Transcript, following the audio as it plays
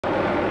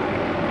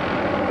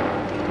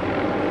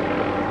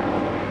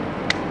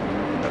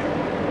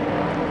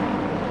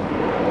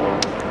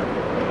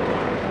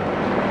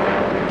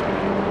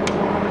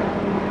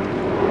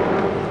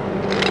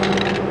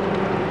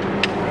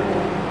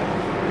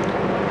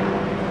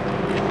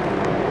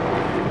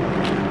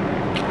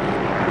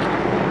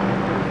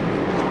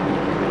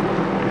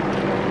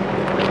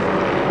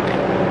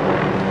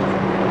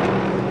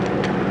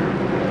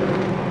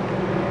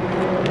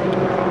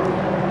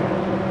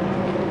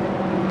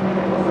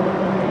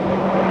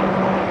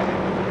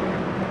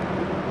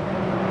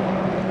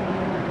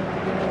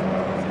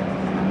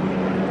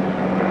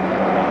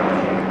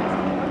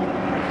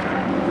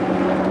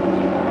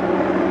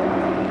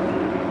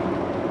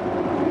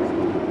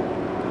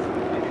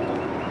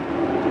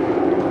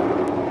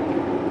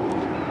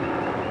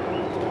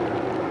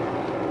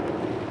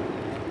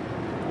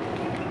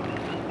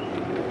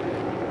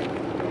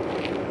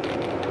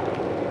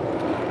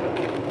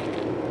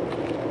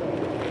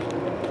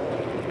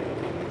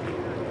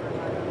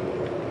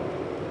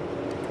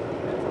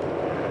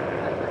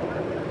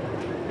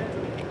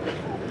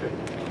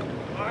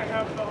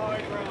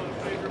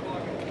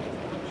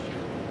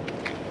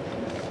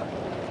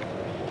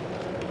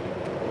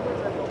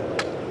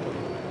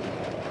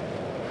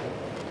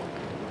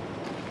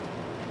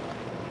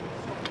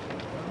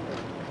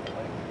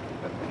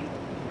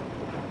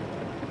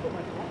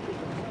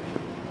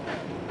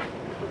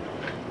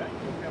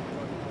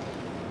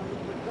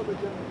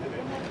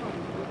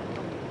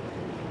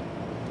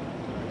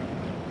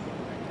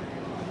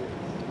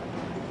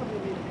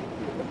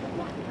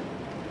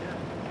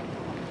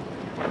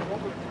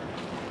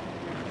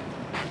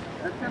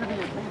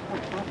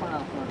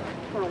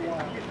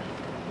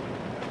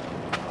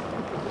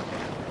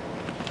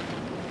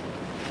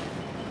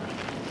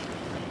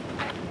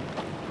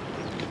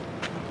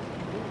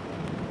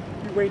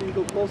you waiting to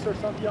go closer,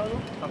 Santiago?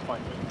 I'm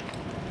fine.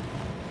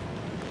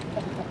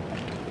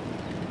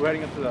 We're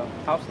heading into the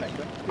house next,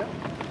 right?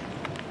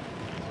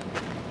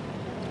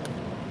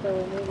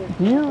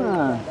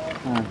 Yeah.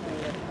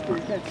 You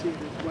can't see it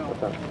as well.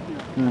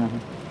 Yeah.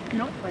 You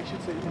know, I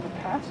should say, in the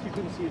past you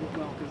couldn't see it as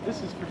well because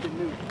this is freaking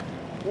new.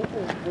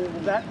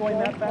 That going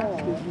that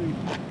fast is new.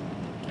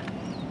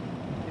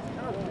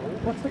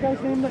 What's the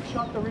guy's name that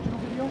shot the original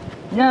video?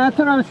 Yeah, that's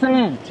what I was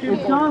saying. Tim.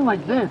 It's on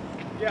like this.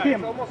 Yeah,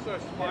 Tim. it's almost a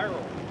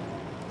spiral.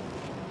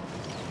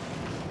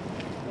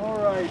 All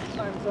right,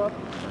 time's up.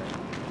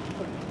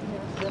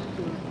 Them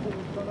to pull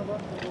in front of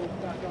us and we'll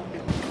back up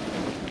here.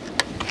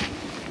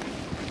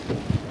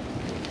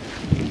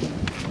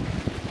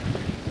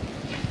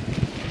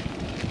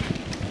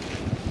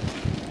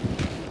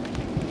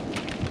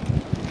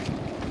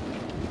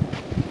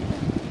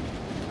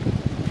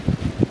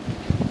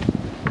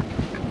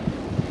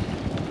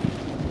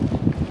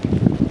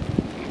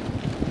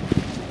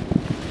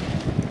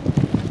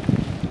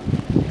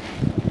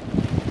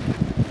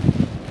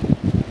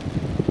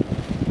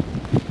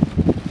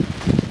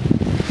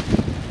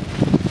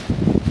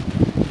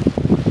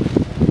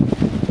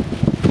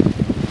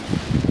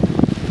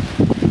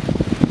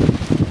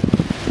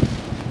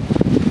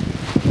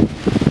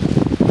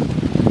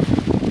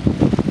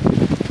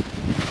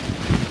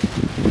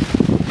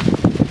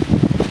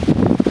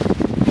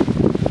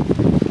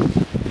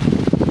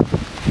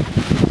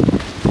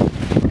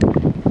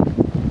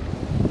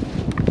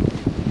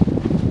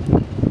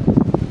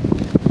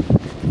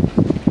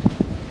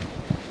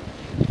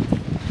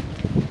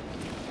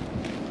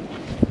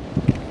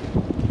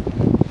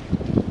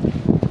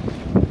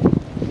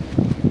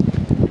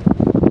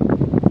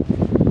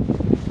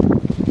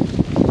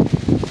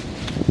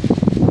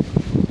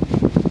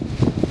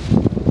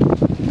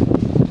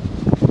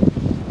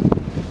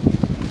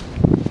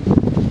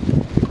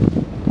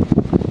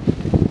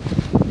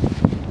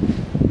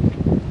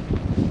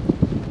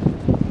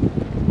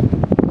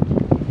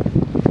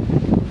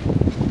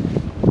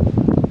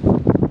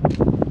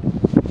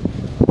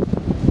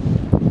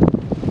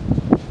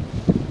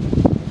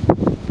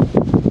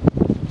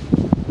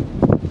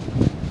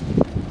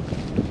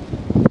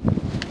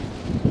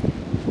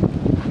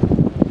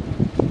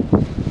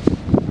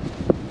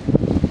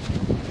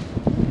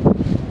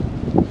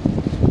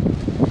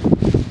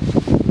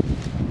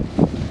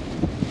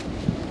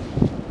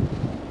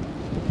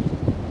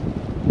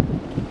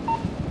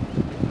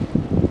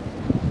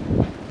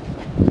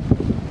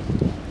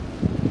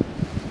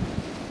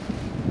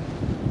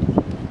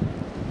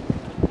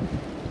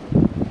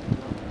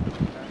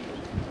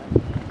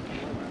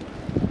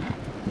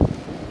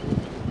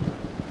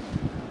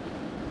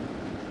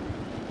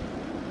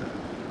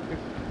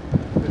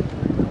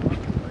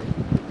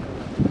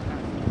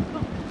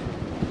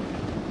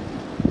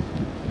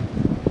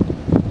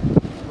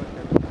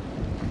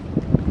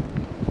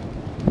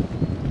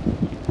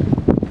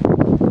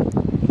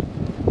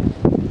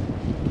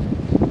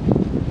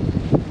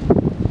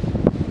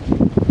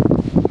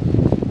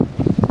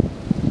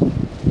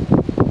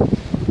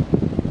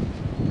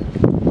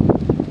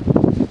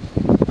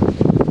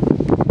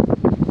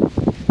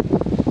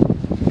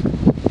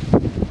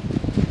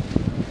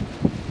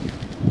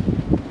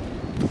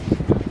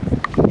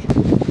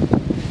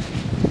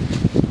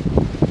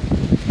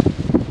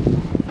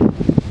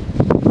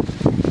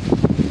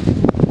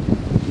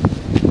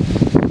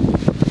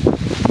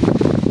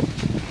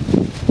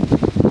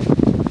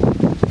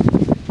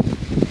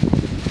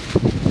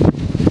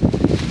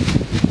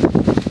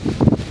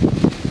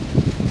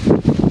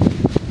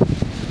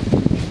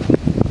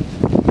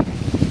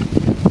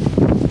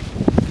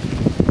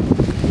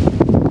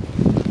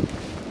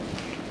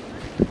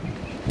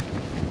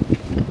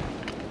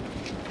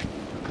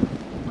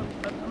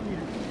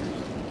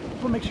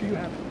 Make sure you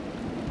have it.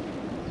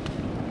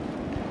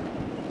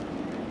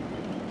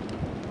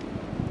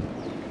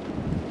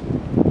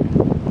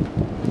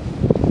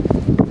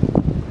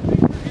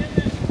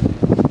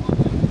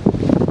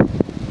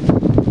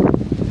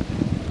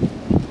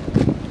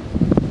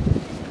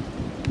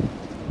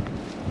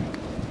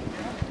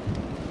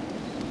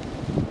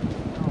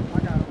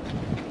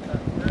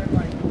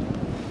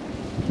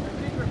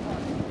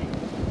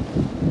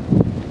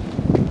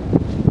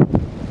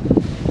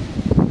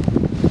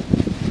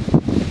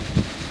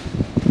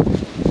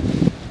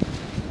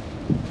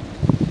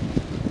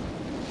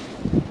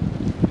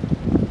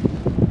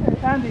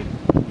 Andy,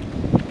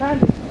 I'm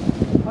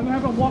going to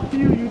have them walk to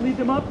you. You lead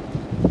them up.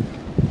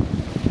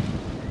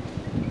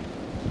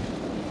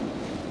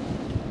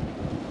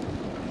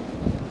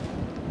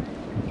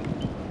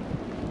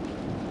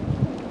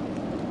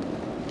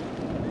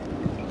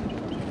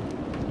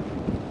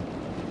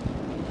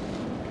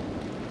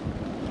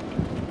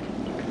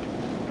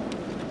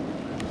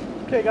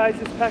 Okay guys,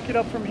 just pack it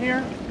up from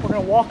here. We're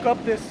going to walk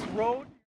up this road.